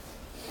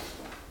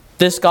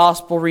This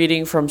gospel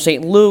reading from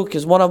St. Luke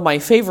is one of my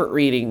favorite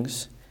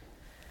readings.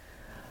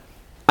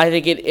 I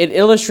think it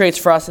illustrates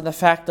for us in the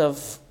fact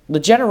of the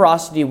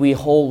generosity we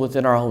hold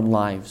within our own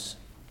lives.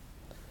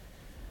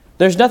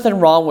 There's nothing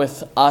wrong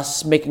with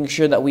us making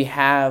sure that we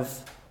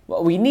have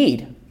what we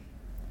need.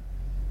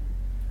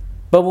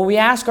 But when we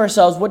ask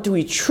ourselves, what do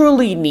we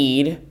truly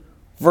need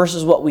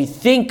versus what we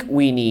think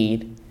we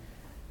need,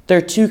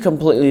 they're two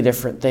completely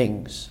different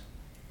things.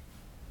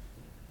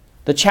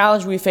 The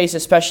challenge we face,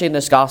 especially in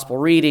this gospel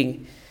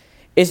reading,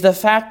 is the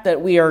fact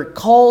that we are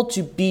called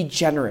to be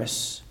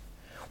generous.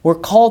 We're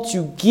called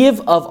to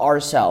give of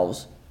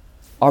ourselves,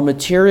 our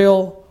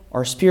material,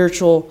 our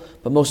spiritual,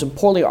 but most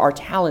importantly, our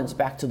talents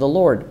back to the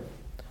Lord.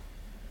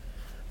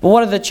 But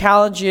one of the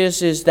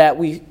challenges is that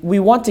we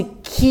want to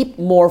keep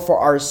more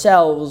for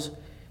ourselves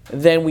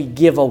than we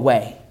give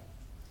away.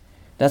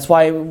 That's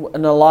why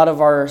in a lot of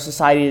our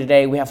society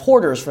today, we have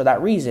hoarders for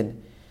that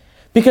reason.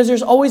 Because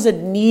there's always a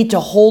need to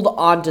hold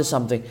on to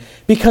something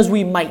because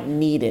we might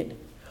need it.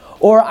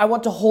 Or I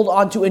want to hold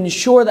on to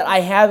ensure that I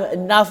have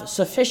enough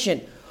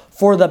sufficient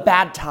for the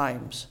bad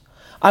times.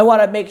 I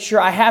want to make sure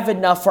I have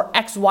enough for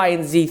X, Y,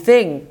 and Z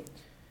thing.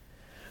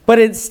 But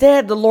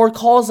instead, the Lord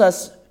calls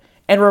us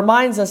and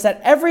reminds us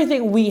that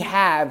everything we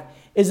have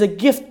is a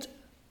gift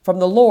from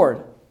the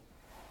Lord.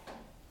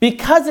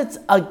 Because it's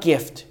a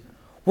gift,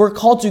 we're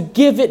called to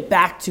give it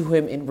back to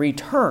Him in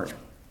return.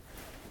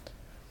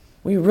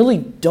 We really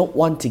don't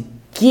want to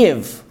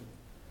give.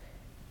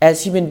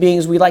 As human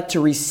beings, we like to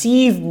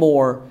receive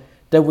more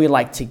than we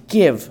like to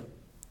give.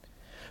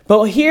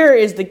 But here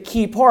is the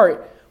key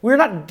part. We're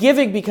not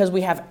giving because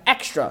we have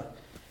extra.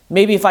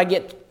 Maybe if I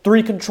get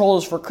 3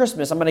 controllers for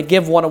Christmas, I'm going to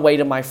give one away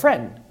to my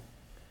friend.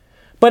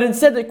 But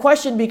instead, the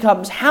question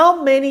becomes,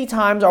 how many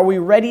times are we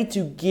ready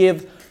to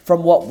give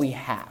from what we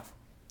have?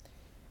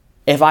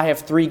 If I have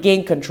 3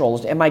 game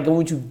controllers, am I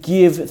going to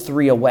give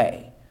 3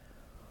 away?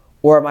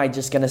 Or am I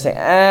just going to say,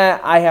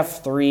 I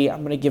have 3,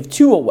 I'm going to give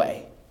 2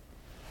 away?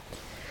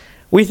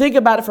 We think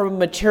about it from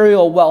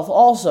material wealth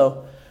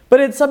also, but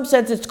in some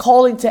sense it's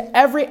calling to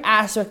every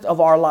aspect of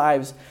our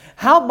lives.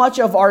 How much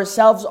of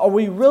ourselves are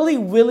we really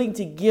willing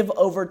to give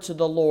over to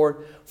the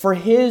Lord for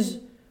Him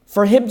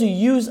to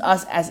use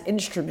us as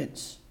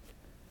instruments?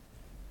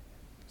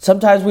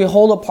 Sometimes we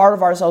hold a part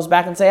of ourselves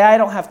back and say, I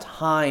don't have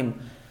time,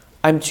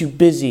 I'm too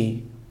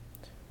busy.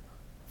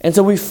 And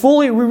so we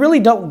really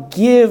don't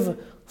give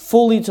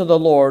fully to the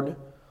Lord.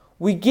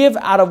 We give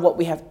out of what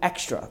we have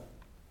extra.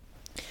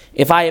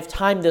 If I have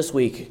time this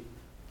week,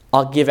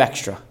 I'll give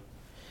extra.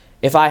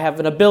 If I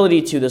have an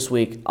ability to this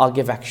week, I'll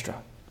give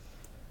extra.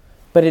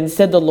 But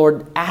instead, the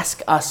Lord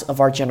asks us of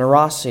our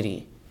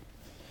generosity.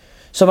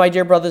 So my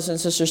dear brothers and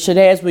sisters,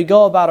 today as we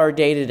go about our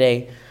day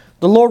today,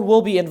 the Lord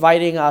will be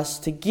inviting us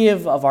to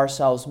give of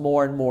ourselves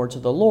more and more to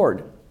the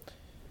Lord.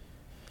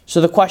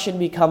 So the question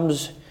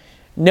becomes,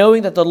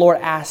 knowing that the Lord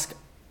asks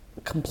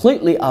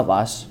completely of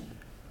us,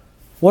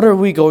 what are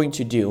we going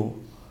to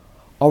do?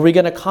 Are we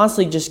going to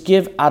constantly just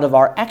give out of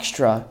our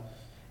extra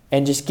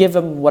and just give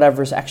Him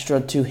whatever's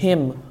extra to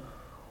Him?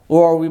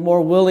 Or are we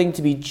more willing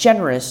to be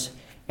generous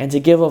and to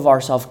give of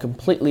ourselves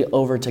completely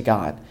over to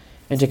God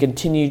and to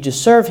continue to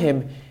serve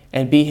Him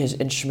and be His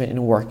instrument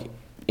in work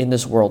in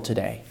this world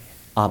today?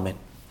 Amen.